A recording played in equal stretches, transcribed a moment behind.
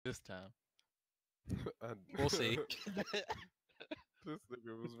this time. I, We'll see. this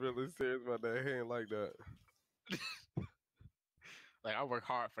nigga was really serious about that hand like that. Like I work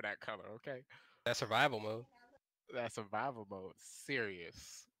hard for that color, okay? That survival mode. That survival mode,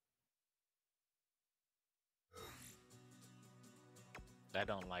 serious. I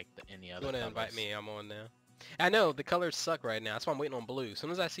don't like any You other wanna colors. invite me? I'm on now. I know the colors suck right now. That's why I'm waiting on blue. As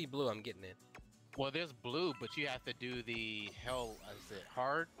soon as I see blue, I'm getting it. Well, there's blue, but you have to do the hell. Is it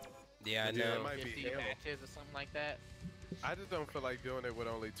hard? Yeah, I Yeah, know. it might be 50 hell. matches or something like that. I just don't feel like doing it with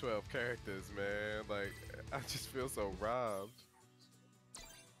only 12 characters, man. Like, I just feel so robbed.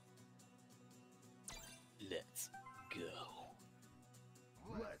 Let's go.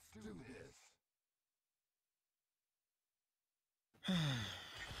 Let's do this.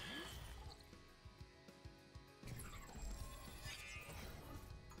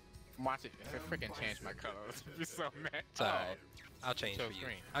 Watch it. If it freaking change my colors, I'd be so mad. It's alright. I'll change so for you.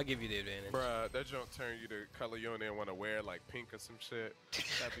 green. I'll give you the advantage. Bruh, that don't turn you to color you and then want to wear like pink or some shit.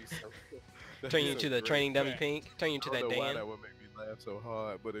 That'd be so. that'd Turn be you so into the great. training dummy Yeah. pink. Turn you into I that don't know why Dan. that would make me laugh so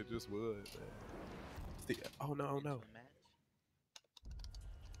hard, but it just would. Man. Oh no, oh Into no. the match.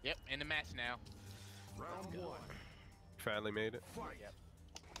 Yep, in the match now. Round one. Finally made it. Fight. Yep.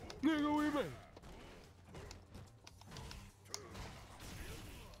 Nigga, we made it.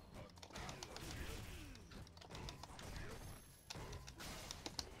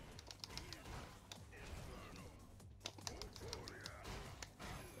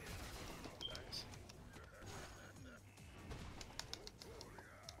 Nice.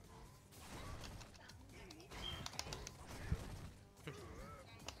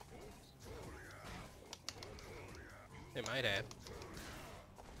 They might have.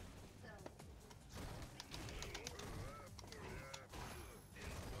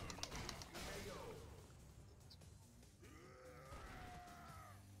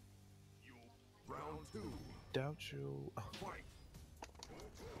 Round two. Doubt you. Fight.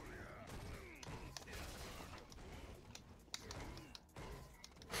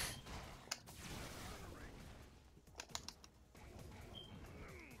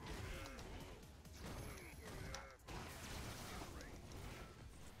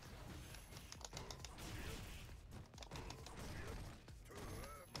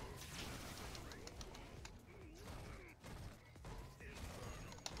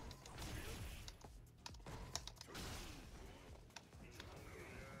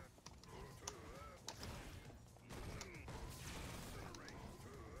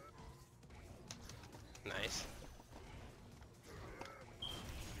 Nice.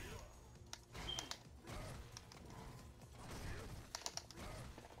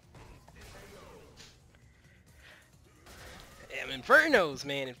 Damn, Infernos,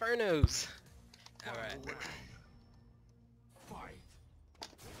 man, Infernos. Alright. Final round. Fight.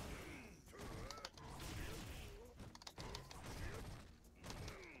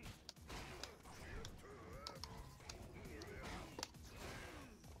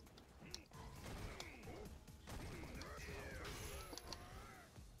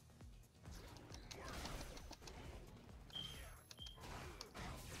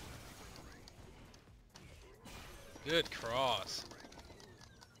 Good cross.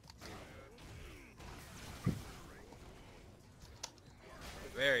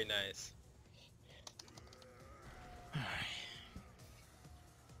 Very nice.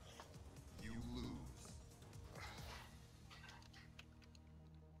 You lose.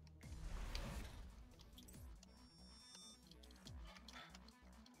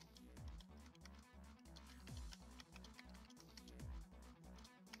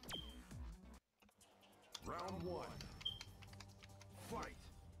 Round one. Fight.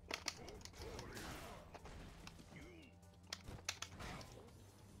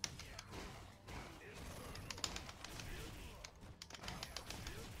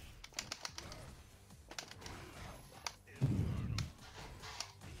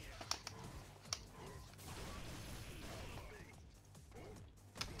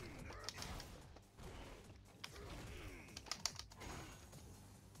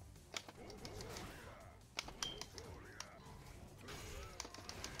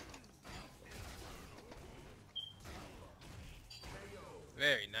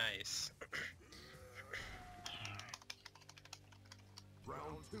 Very nice.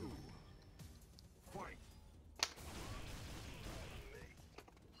 Round two. Fight.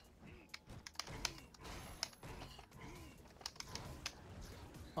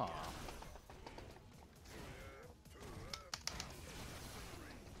 Aw.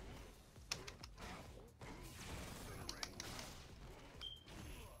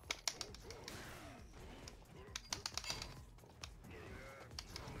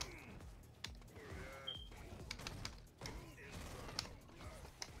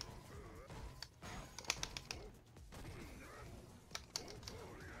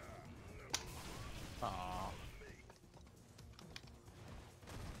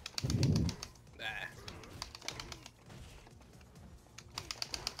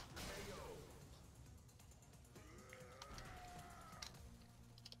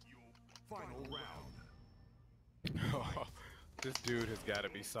 This dude has got to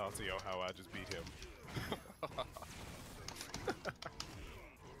be salty on how I just beat him.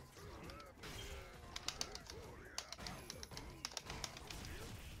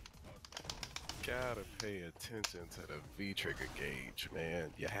 Gotta pay attention to the V-trigger gauge,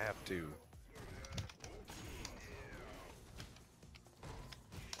 man. You have to.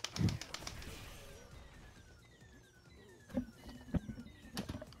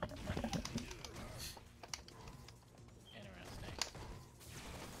 Interesting.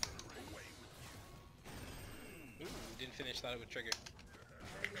 Ooh, didn't finish. Thought it would trigger.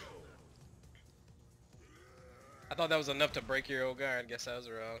 I thought that was enough to break your old guard. Guess I was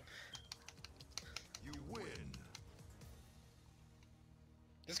wrong. You win.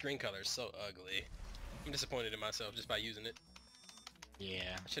 This green color is so ugly. I'm disappointed in myself just by using it.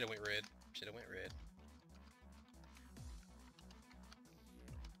 Yeah. I should have went red. Should have went red.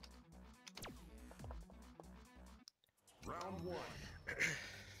 Round one.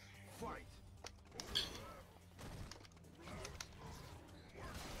 Fight.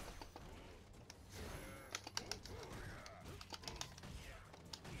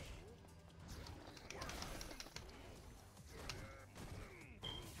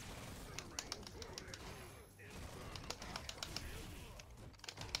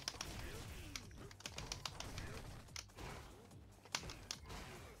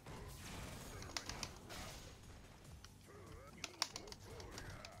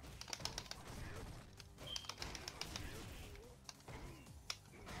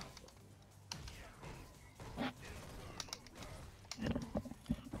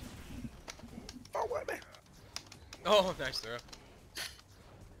 Oh, what man? Oh, nice throw.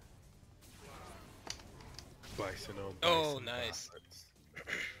 Bison on Bison. Oh, nice.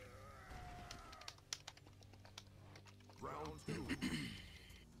 Round two.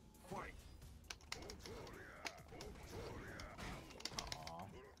 Fight. Aw.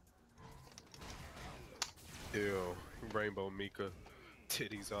 Ew, Rainbow Mika,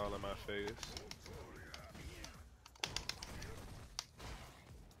 titties all in my face.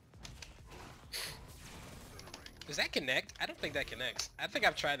 Does that connect? I don't think that connects. I think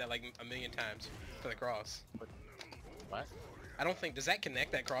I've tried that like a million times for the cross. What? I don't think, does that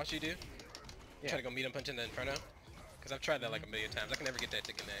connect, that cross you do? Yeah. Try to go meet him, punch in the Inferno? Because I've tried that like a million times. I can never get that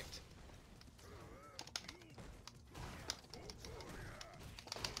to connect.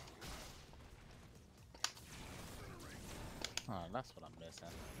 Oh, that's what I'm missing.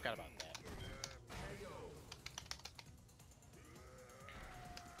 Forgot about that.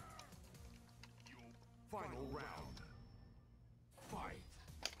 Final round. Fight.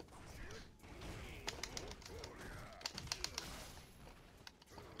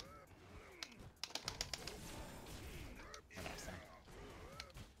 Interesting.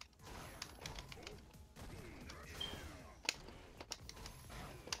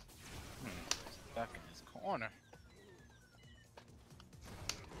 Stuck in this corner.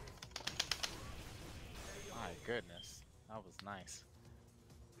 My goodness, that was nice.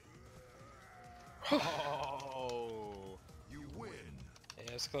 Oh, You win.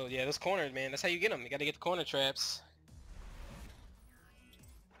 Yeah, it's close. Yeah, those corners, man. That's how you get them. You gotta get the corner traps.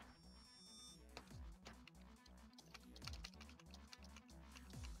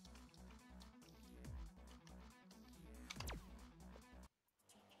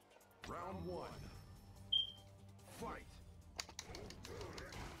 Round one. Fight.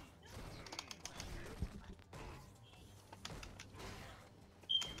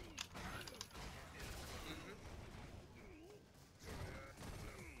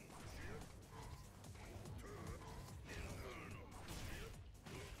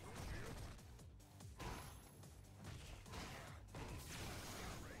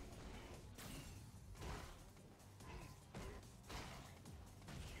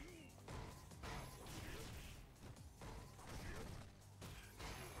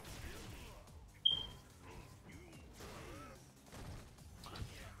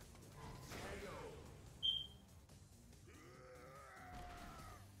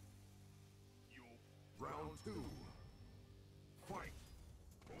 Round two. Fight.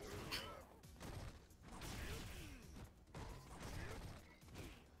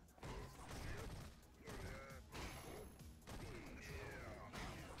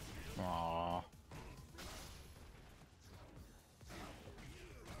 Aww.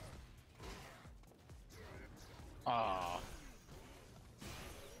 Aww.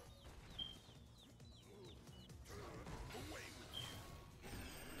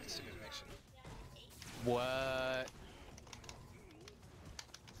 Stupid connection. What?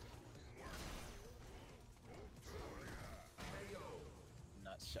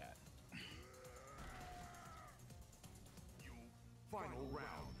 Nut shot.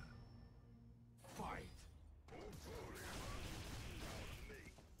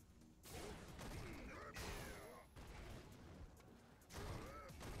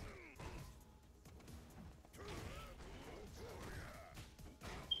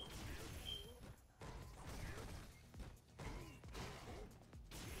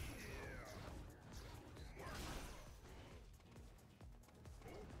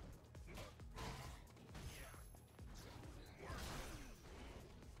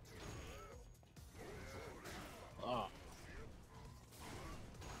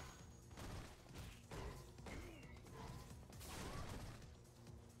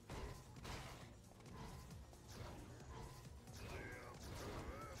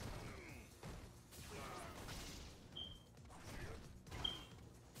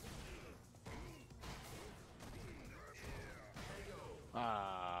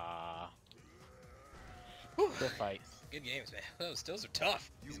 Ah. Whew. Good fight. Good games, man. Those are tough.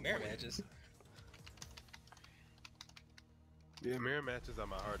 These mirror matches. Yeah, mirror matches are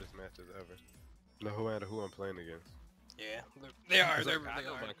my hardest matches ever. No matter who I'm playing against. Yeah, they are. 'Cause, They're like, I really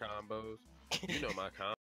know hard. my combos. You know my combos.